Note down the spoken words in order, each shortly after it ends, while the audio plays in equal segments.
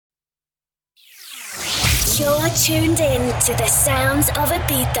You're tuned in to the sounds of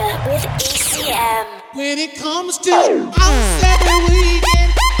Ibiza with ECM. When it comes to outside the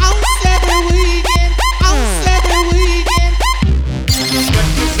weekend, outside the weekend, outside the weekend.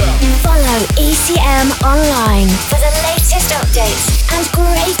 Follow ECM online for the latest updates and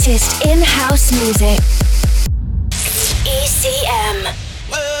greatest in-house music. ECM.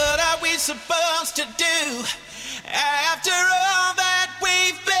 What are we supposed to do after all that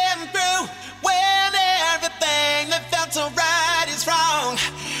we've been through? When everything that felt so right is wrong.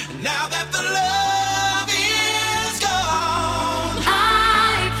 Now that the love is gone,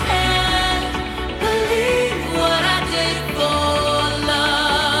 I can't believe what I did for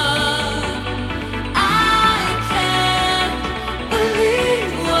love. I can't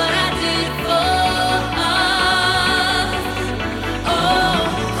believe what I did for us. Oh,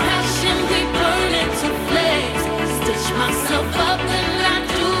 crashing, we burn into flames. Stitch myself up and I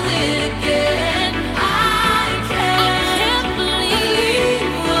do it again. I can't believe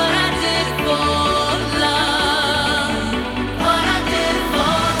what I did for love. What I did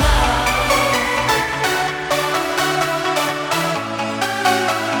for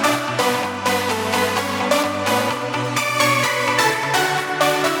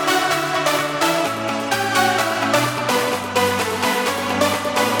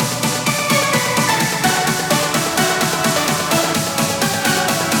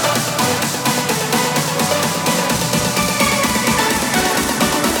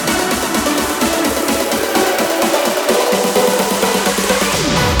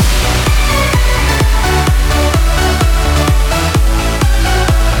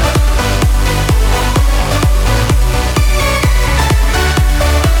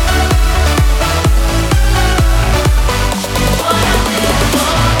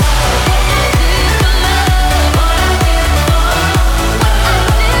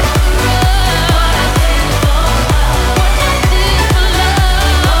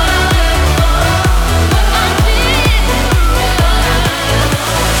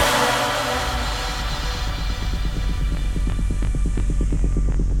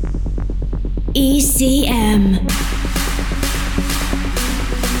ECM.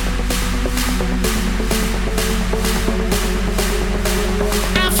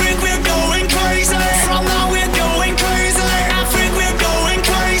 I think we're going crazy. From now we're going crazy. I think we're going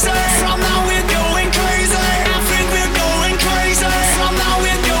crazy. From now we're going crazy. I think we're going crazy. From now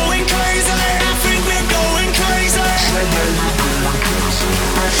we're going crazy. I think we're going crazy.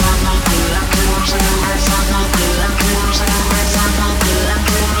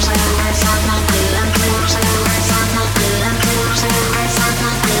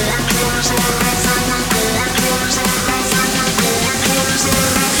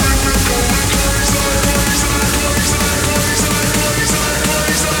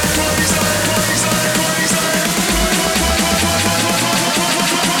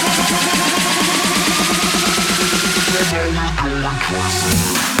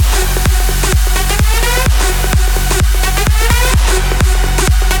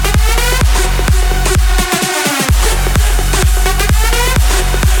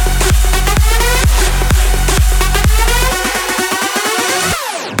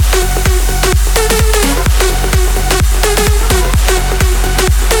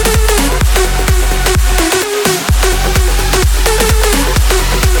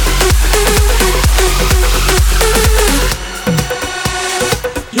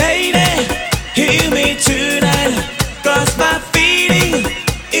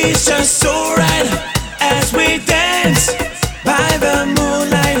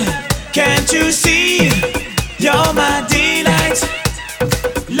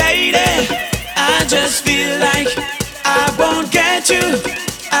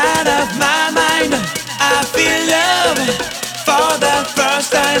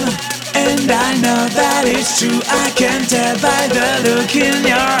 It's true, I can tell by the look in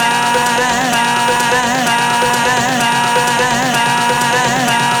your eyes.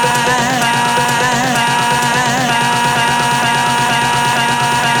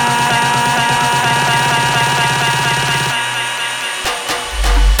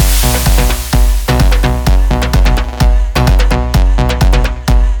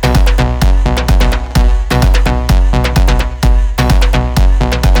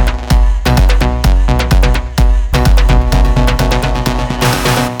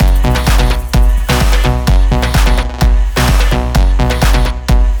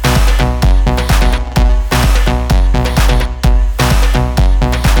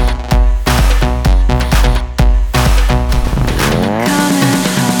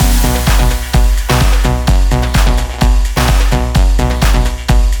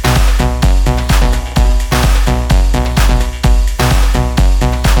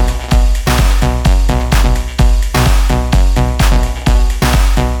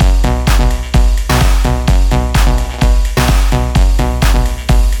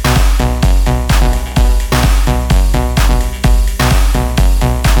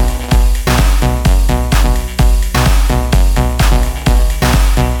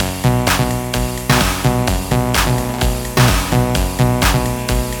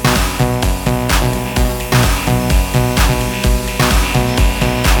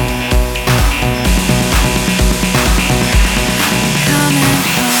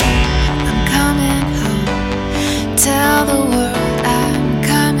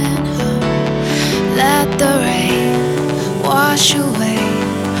 wash away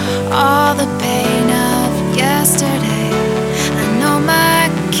all the pain of yesterday. I know my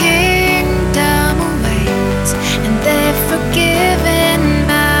kingdom awaits, and they've forgiven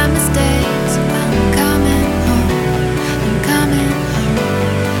my mistakes. I'm coming home, I'm coming home.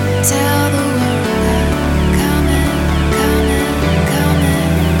 Tell the world I'm coming, coming, coming,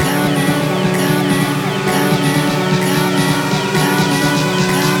 coming, coming, coming,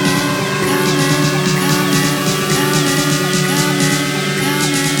 coming,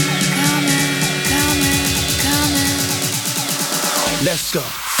 Let's go.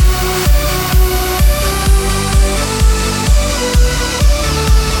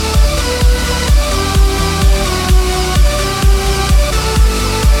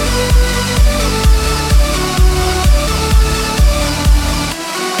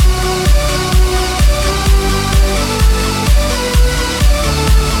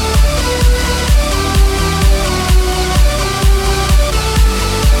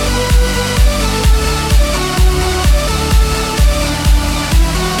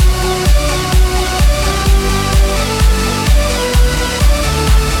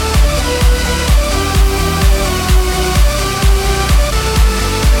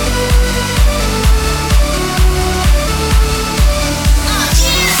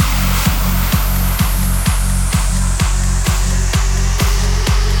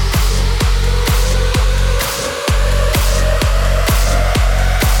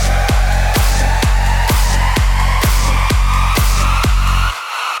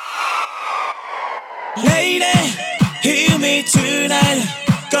 Lady, hear me tonight,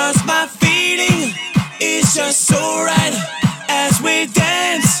 'cause my feeling is just so right. As we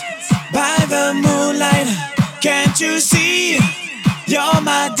dance by the moonlight, can't you see you're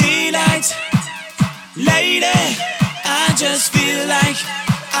my delight? Lady, I just feel like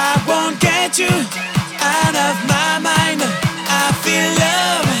I won't get you out of my mind. I feel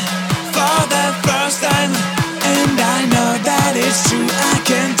love for the first time, and I know that it's true. I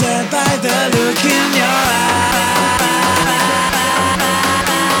can tell by the look in your eyes.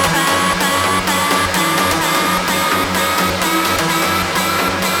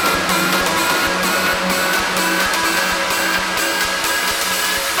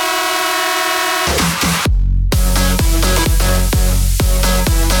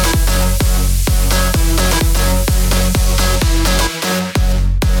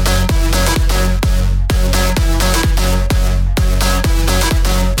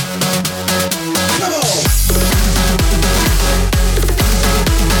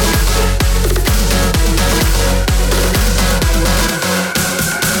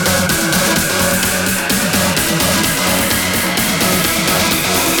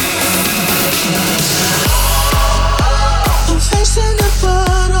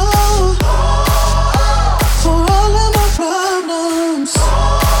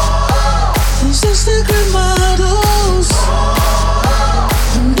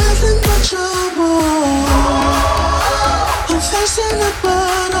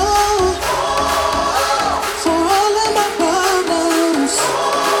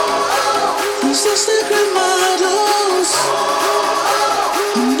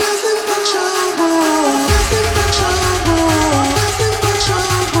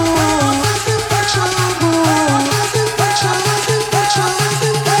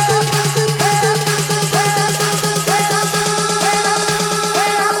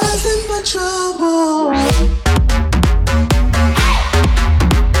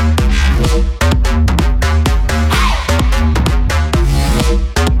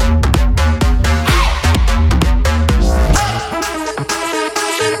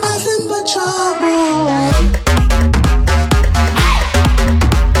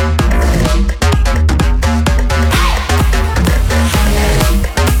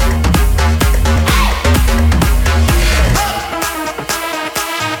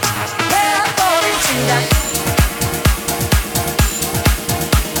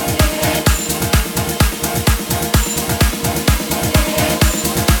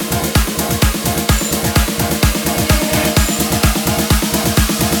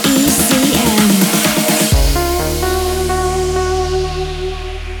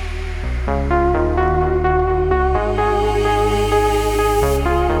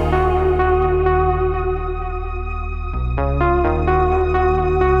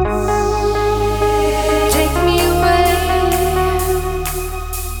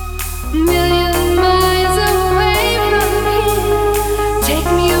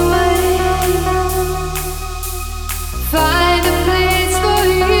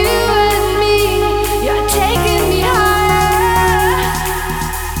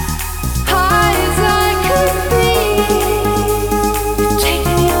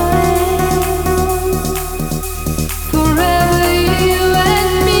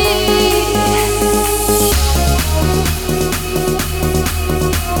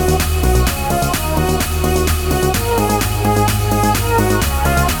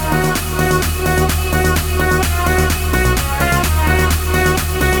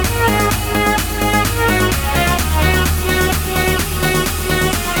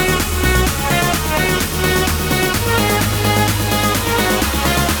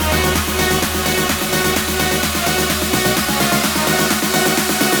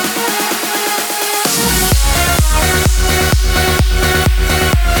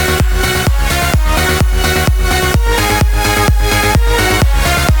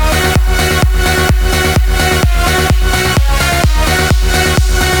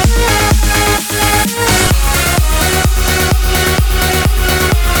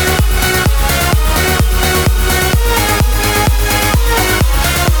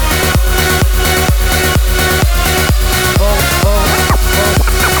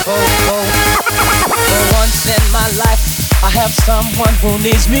 someone who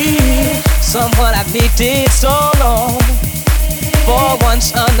needs me, someone I've needed so long. For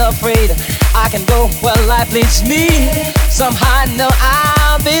once unafraid, I can go where life leads me. Somehow I know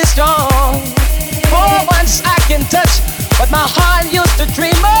I'll be strong. For once I can touch what my heart used to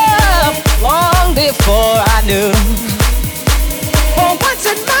dream of long before I knew. For once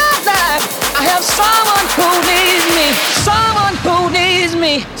in my life, I have someone who needs me, someone who needs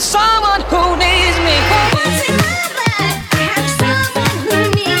me, someone who needs me. For once in my life, I have someone who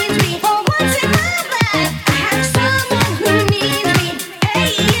needs me. For once in my life, I have someone who needs me.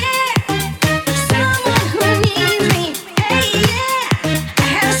 Hey yeah, someone who needs me. Hey yeah, I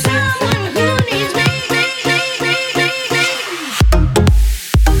have someone who needs me.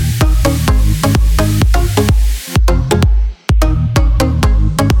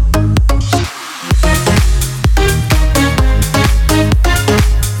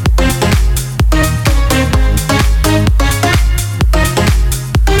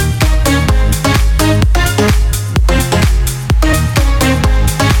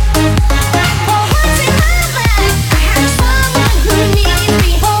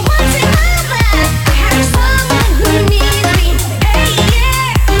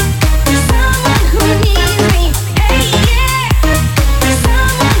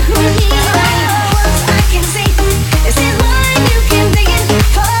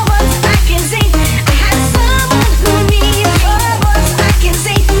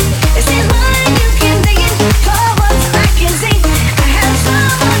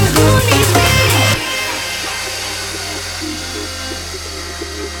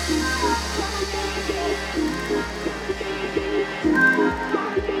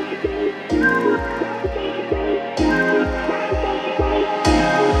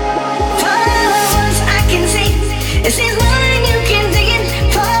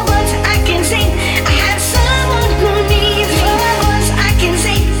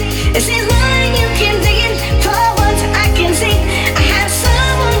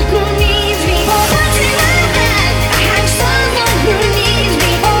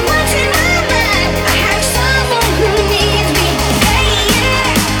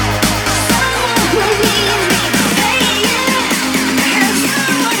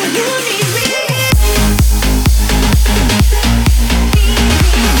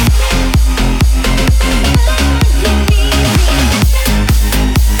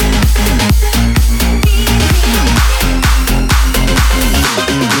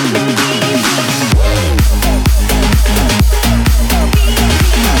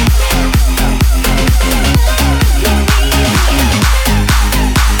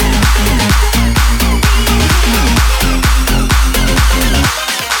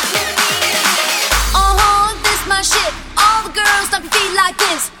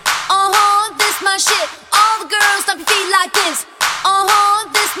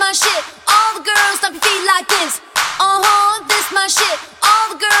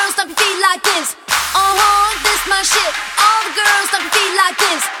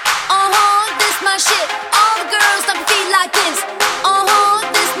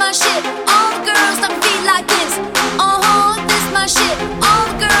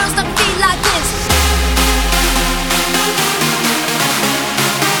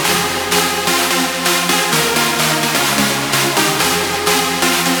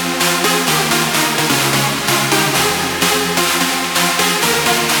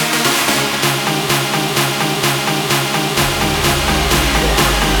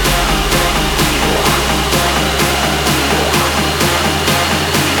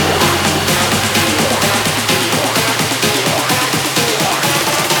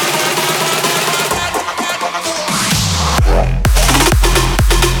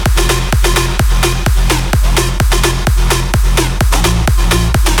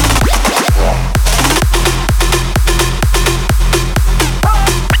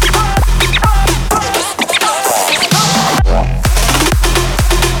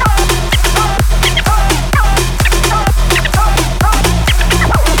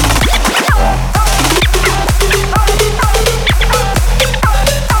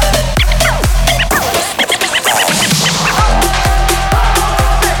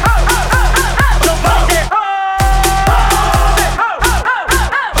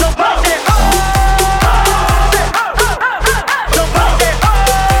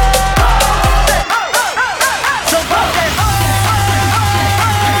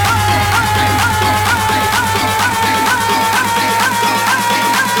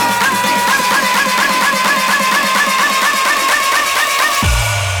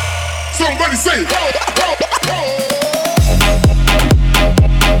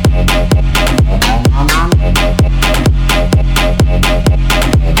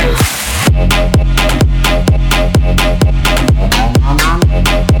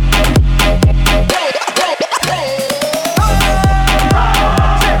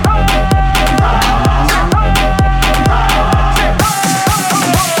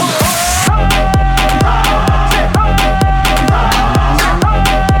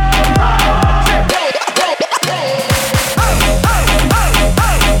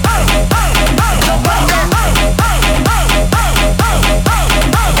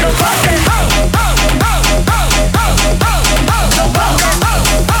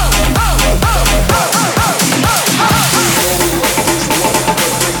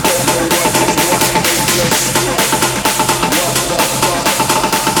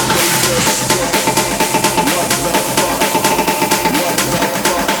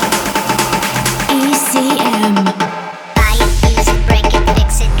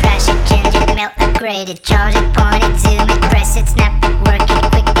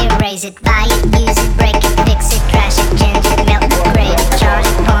 erase it, buy it, use it, break it, fix it, trash it, change it, melt, upgrade it, charge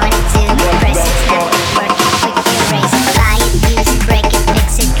it, point it, zoom it, press it, snap it, work it, quick erase it, buy it, use it, break it,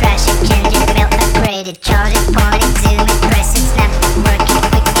 fix it, trash it, change it, melt, upgrade it, charge it, point it, zoom it, press it, snap it, work it,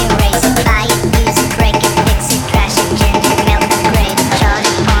 quick erase it, buy it, use it, break it, fix it, trash it, change it, melt, upgrade it, charge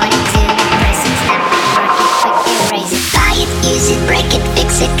it, point it, zoom it, press it, snap it, work it, quick erase it, buy it, use it, break it,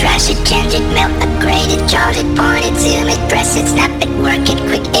 fix it, trash it, change it, melt, upgrade it, charge it, point it, zoom it, press it, snap it, work it,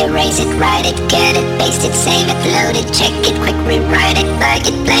 quick erase it, write it, get it, paste it, save it, load it, check it, quick rewrite it, like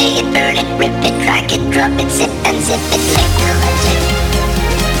it, play it, burn it, rip it, drag it, drop it, zip and zip it, technologic,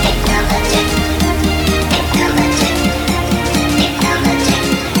 technologic, technologic, technologic,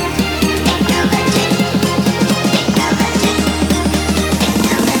 technologic, technologic,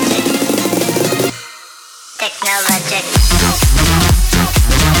 technologic.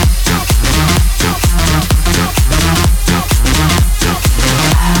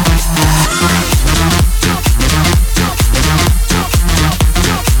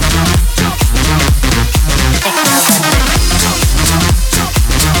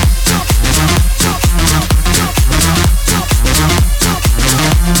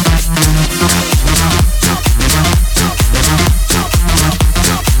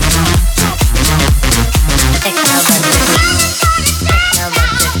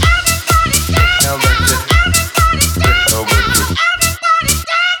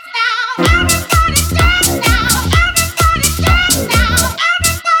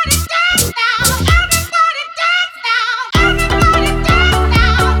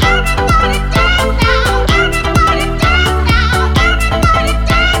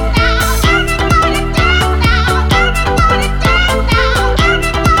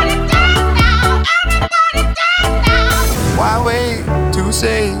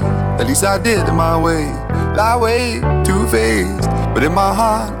 I did it my way, lie way too faced. But in my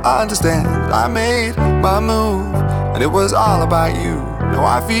heart, I understand. I made my move, and it was all about you. Now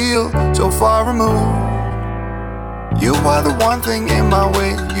I feel so far removed. You are the one thing in my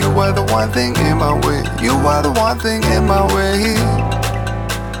way. You are the one thing in my way. You are the one thing in my way.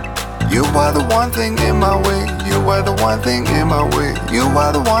 You are the one thing in my way. You are the one thing in my way. You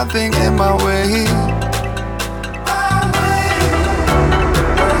are the one thing in my way.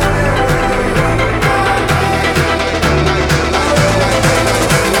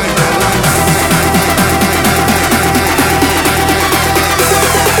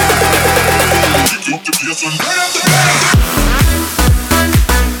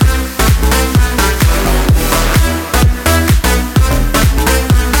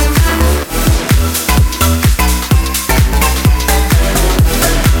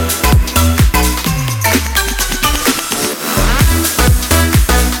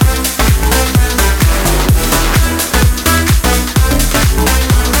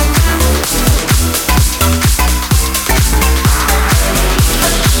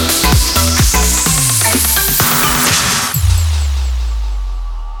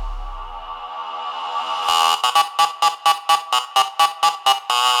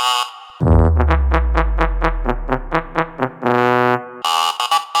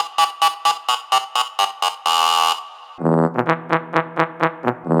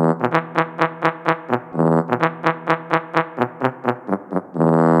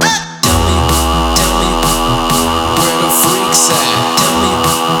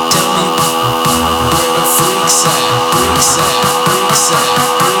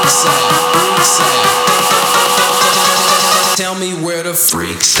 Tell me where the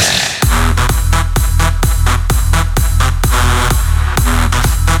freaks at.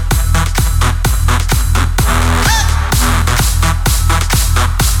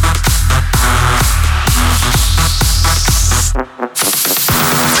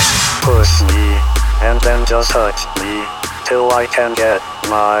 Push me, and then just touch me, till I can get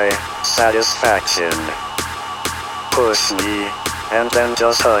my satisfaction. Push me, and then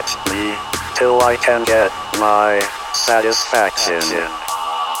just touch me, till I can get my satisfaction.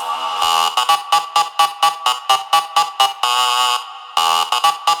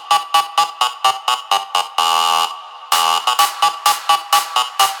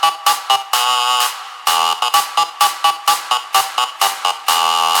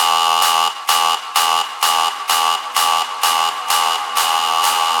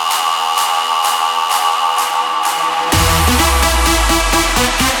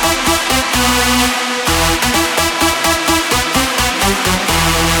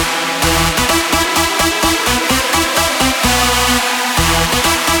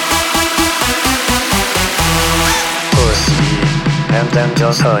 Then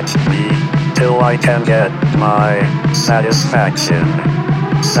just touch me, till I can get my satisfaction.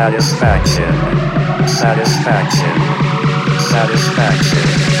 satisfaction, satisfaction, satisfaction,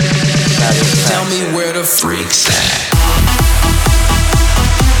 satisfaction. Tell me where the freaks at.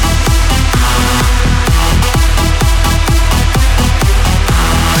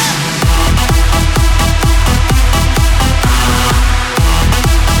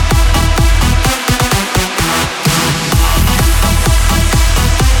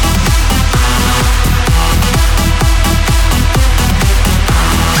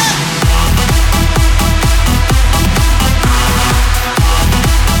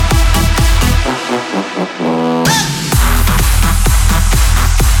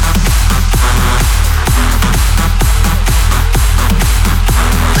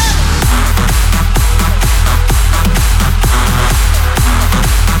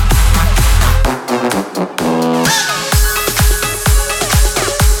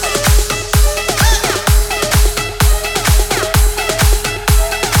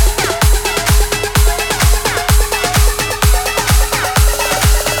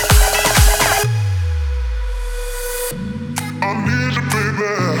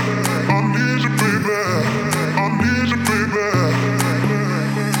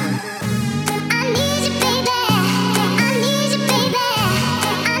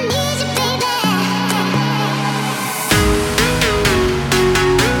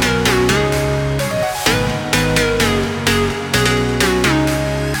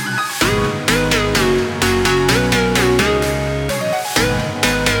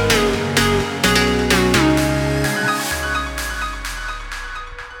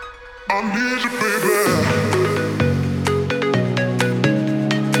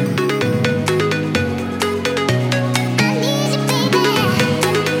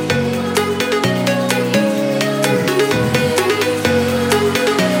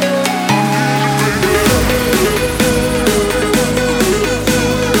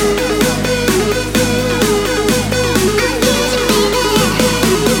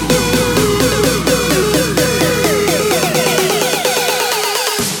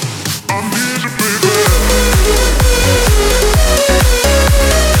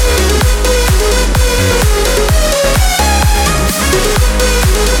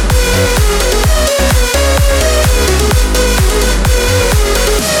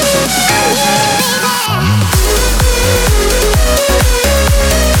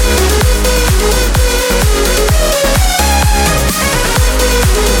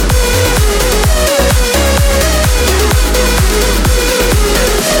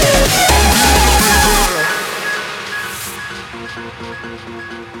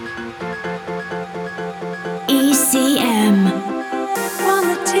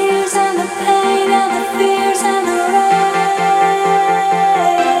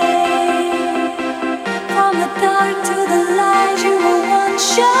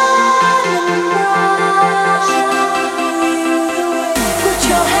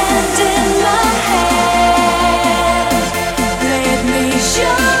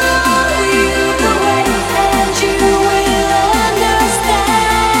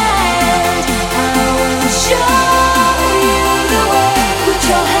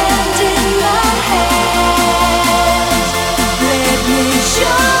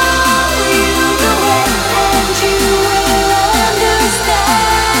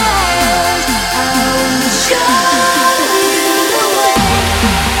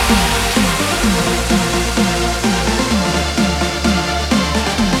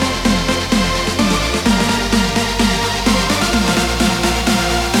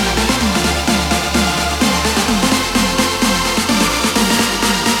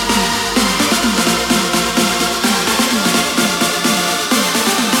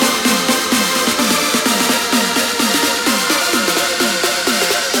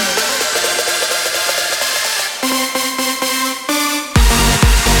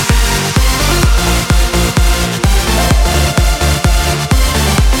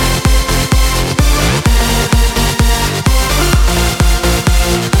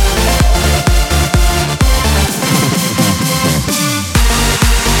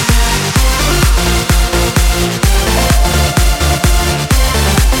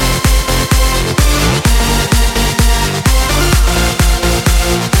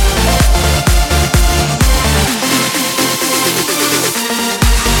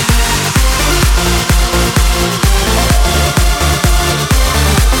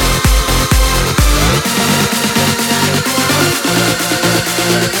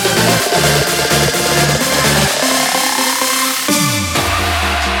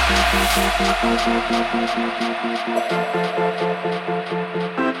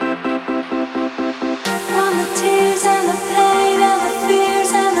 From the tears and the pain and the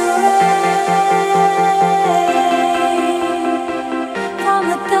fears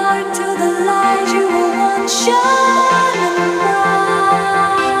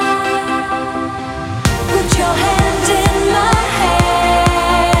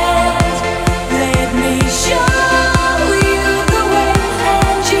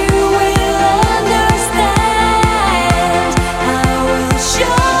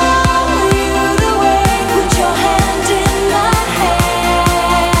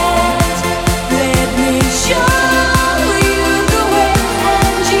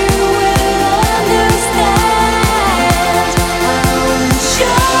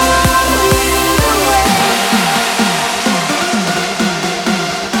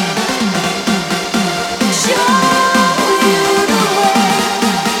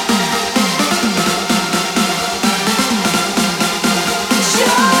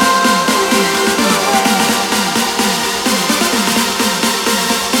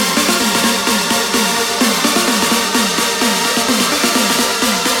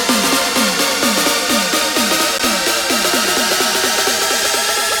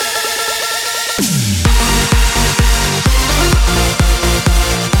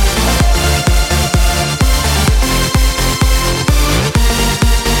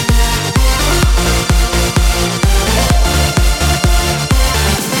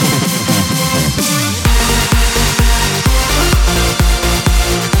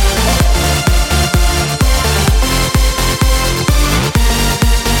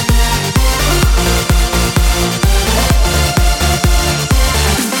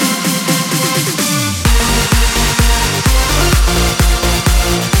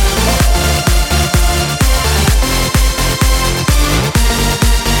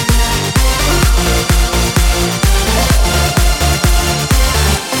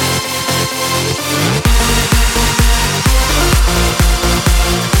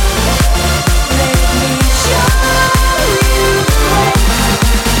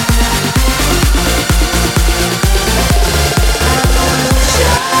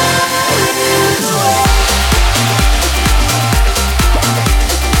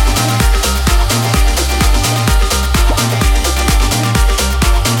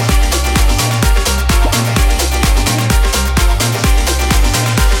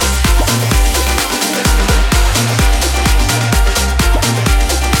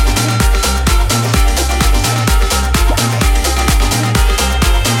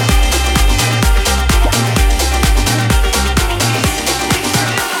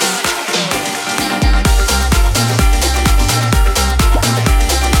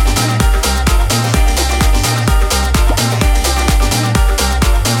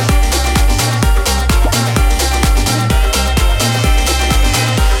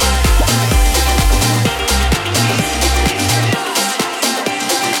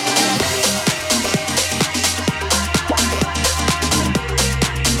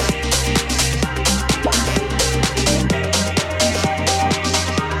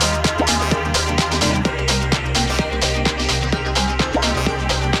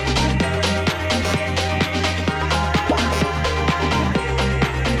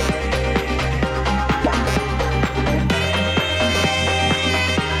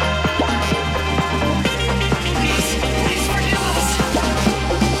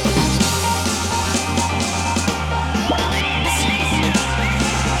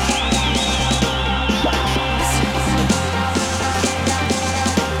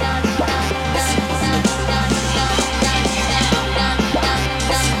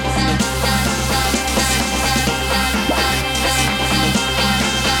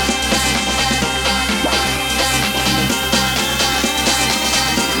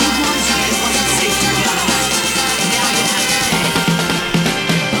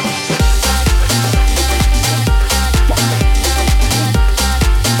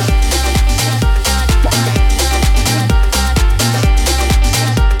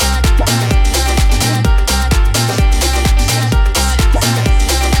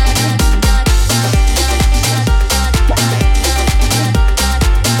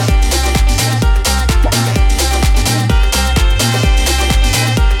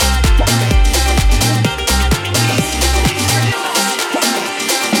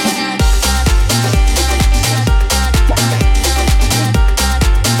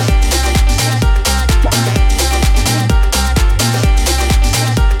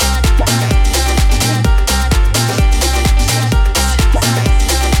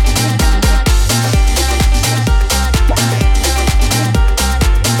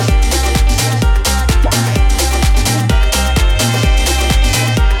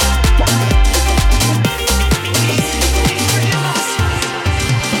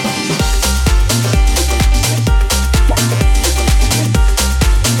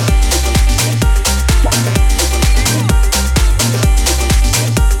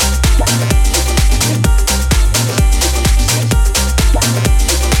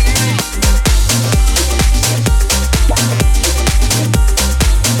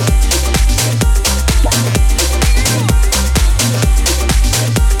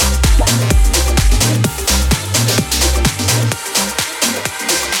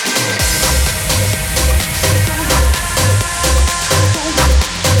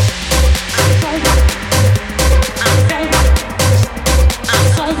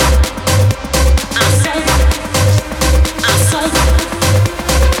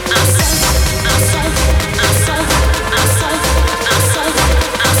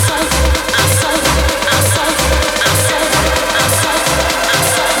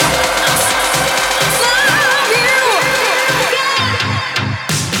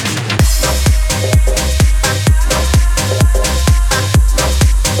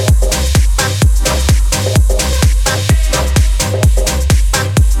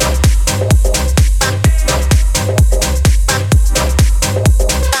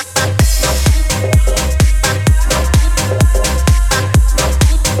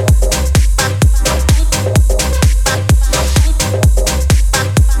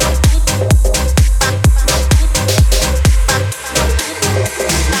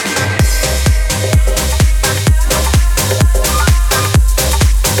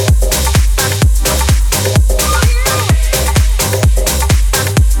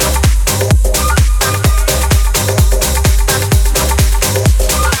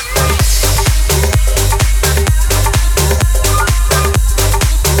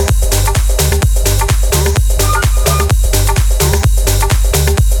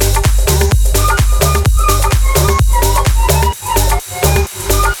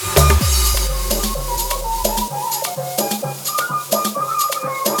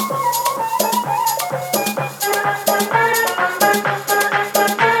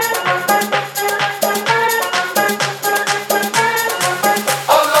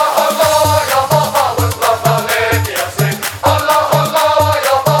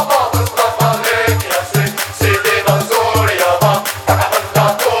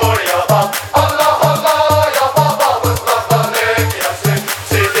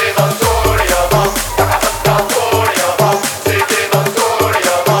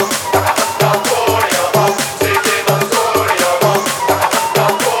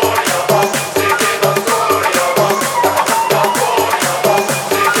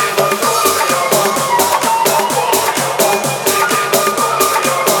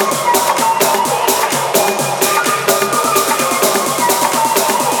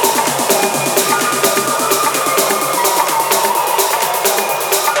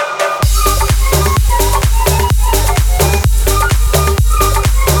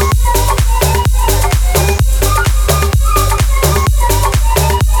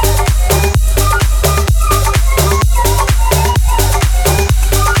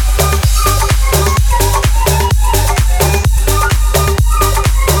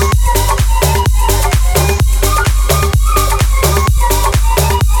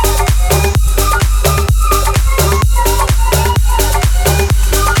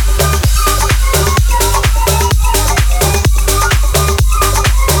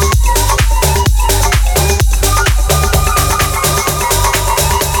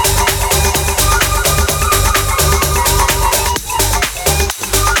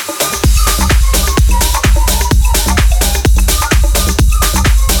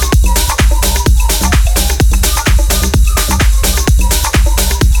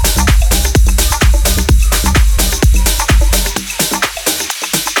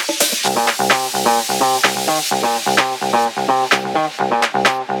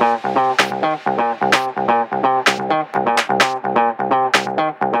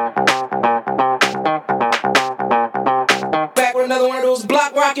of those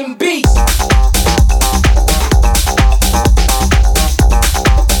block rockin' beats.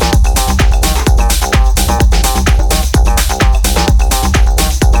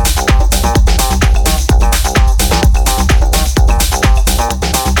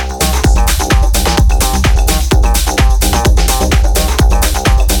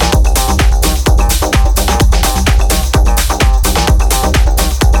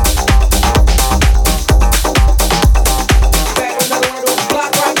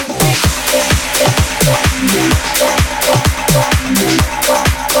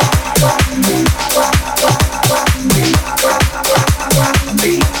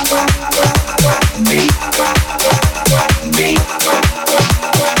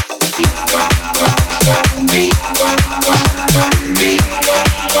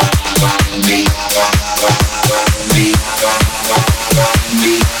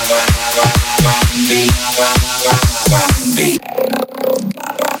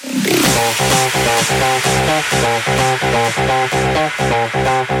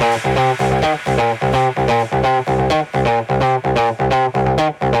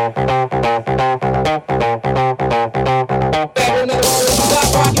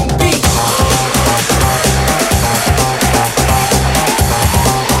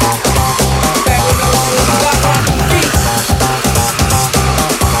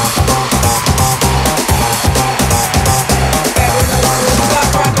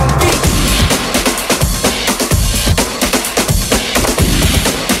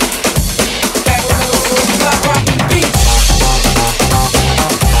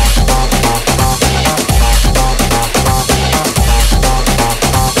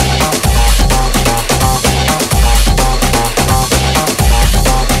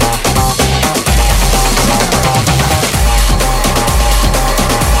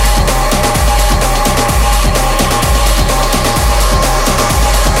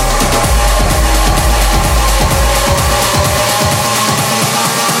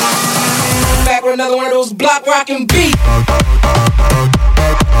 Another one of those block rockin' beats.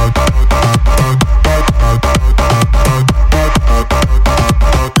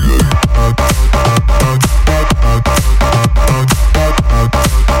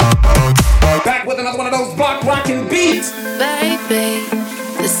 Back with another one of those block rockin' beats. Baby,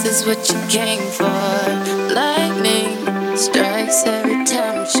 this is what you came for. Lightning strikes every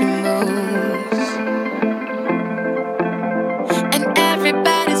time she moves, and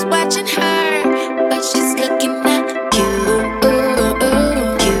everybody's watching her, but she's looking at you.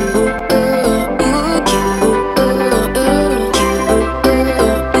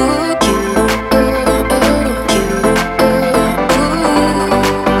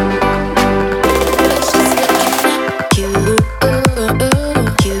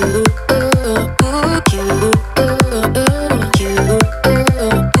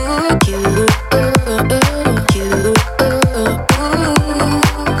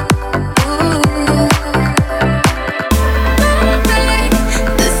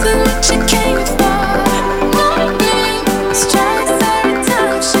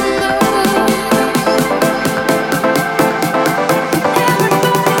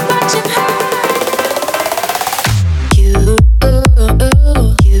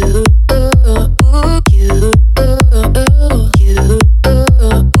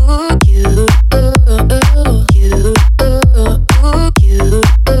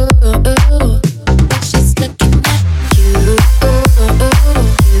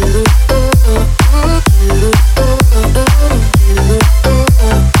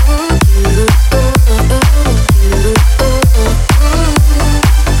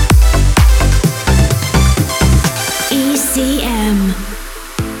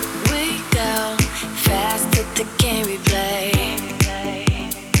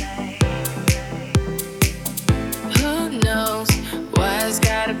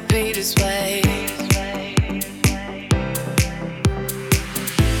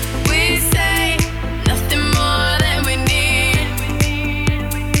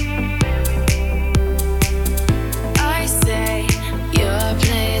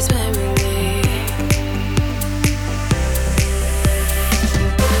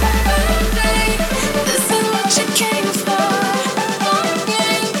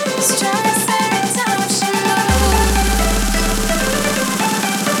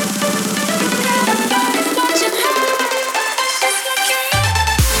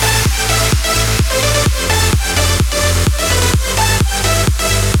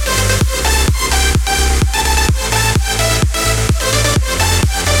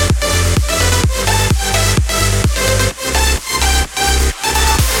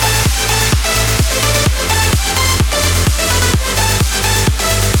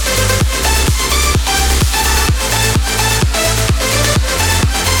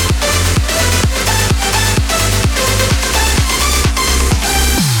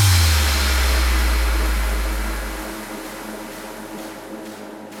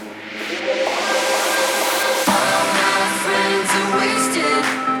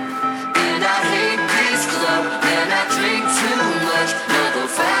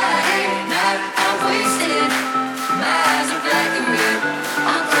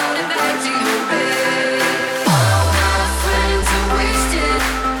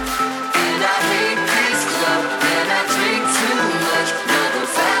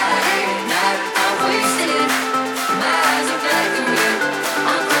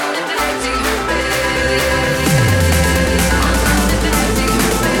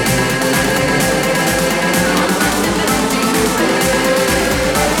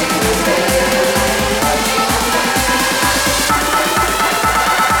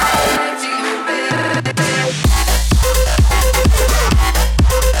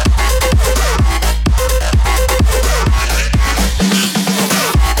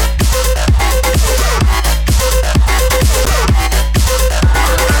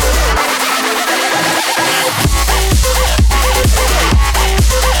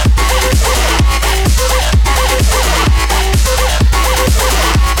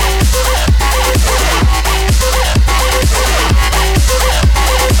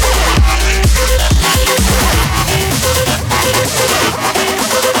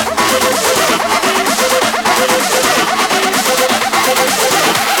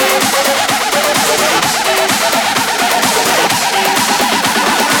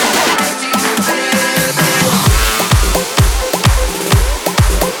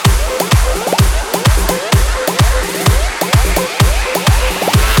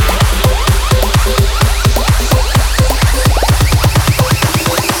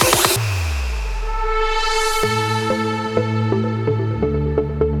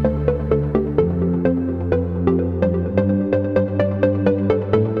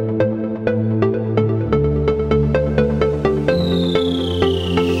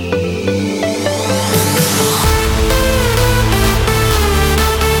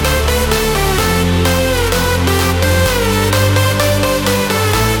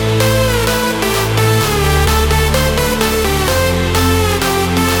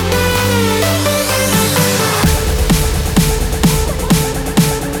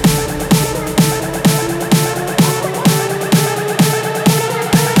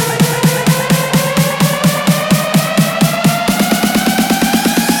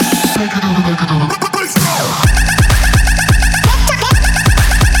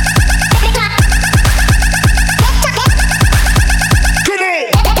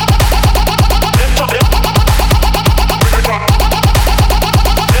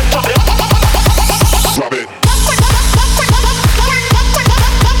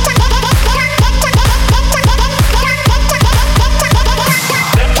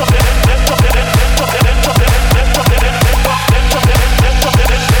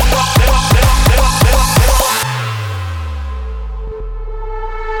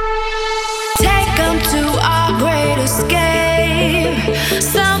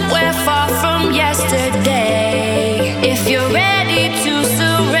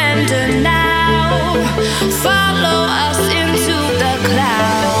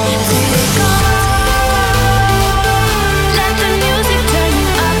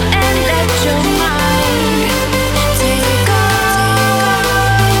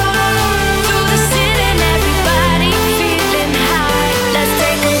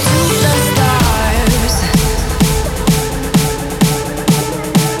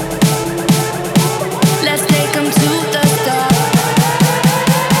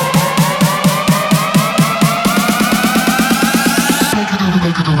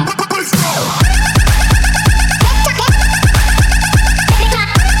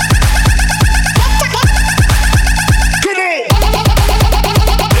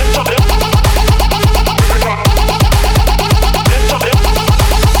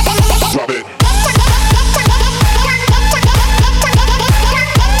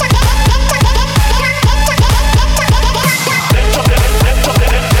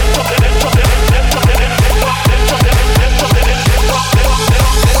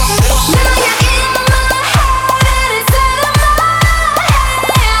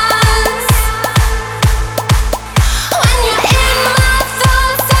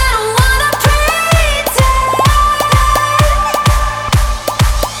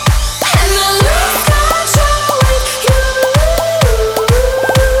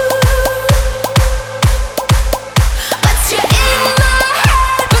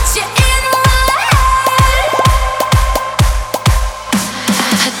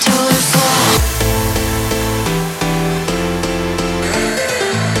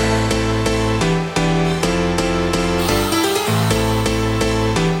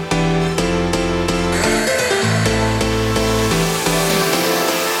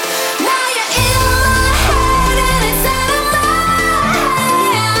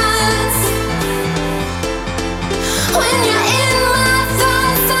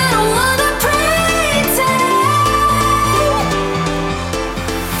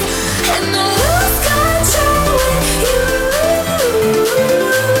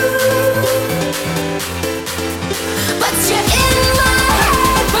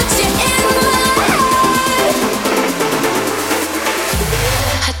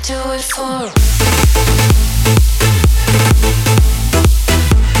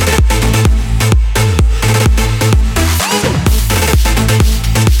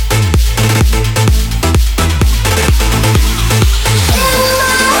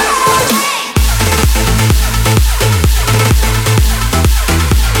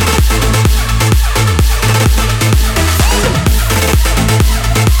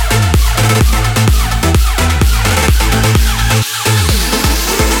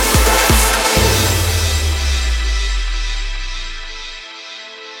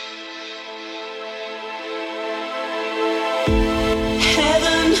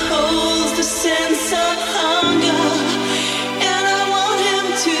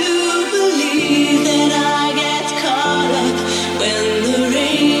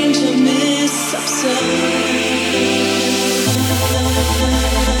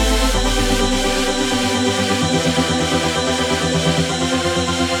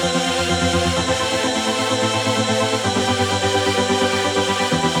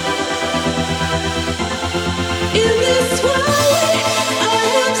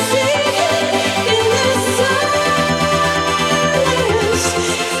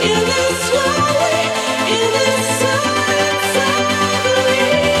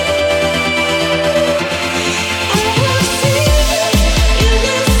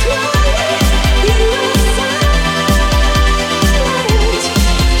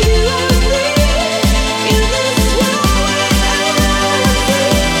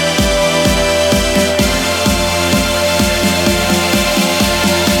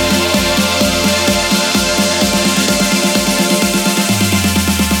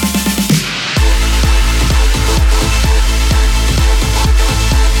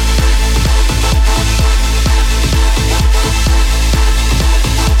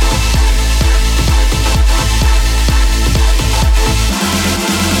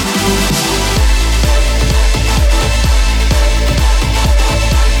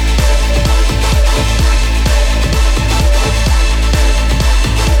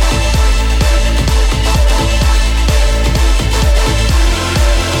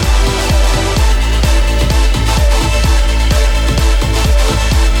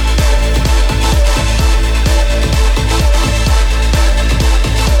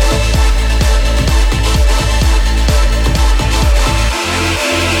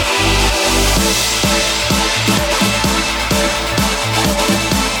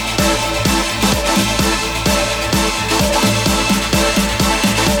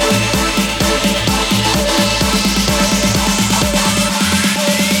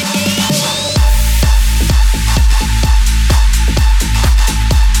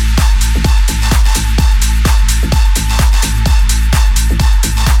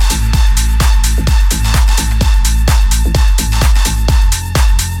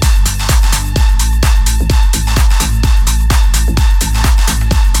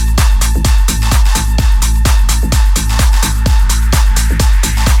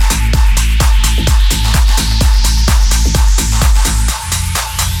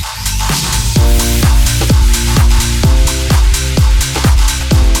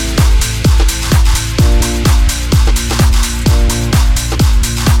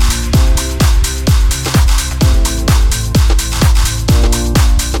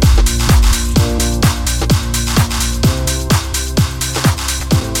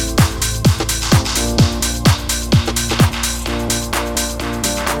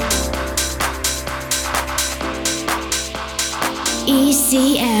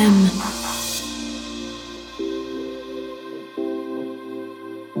 ECM.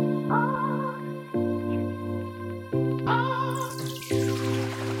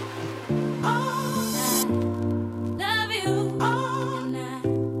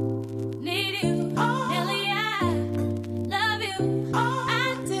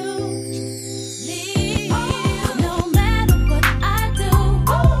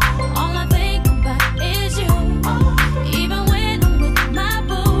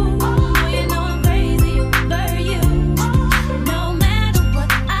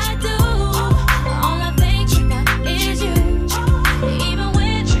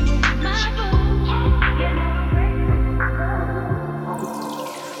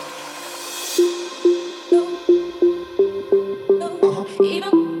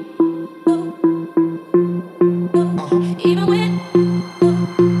 Even when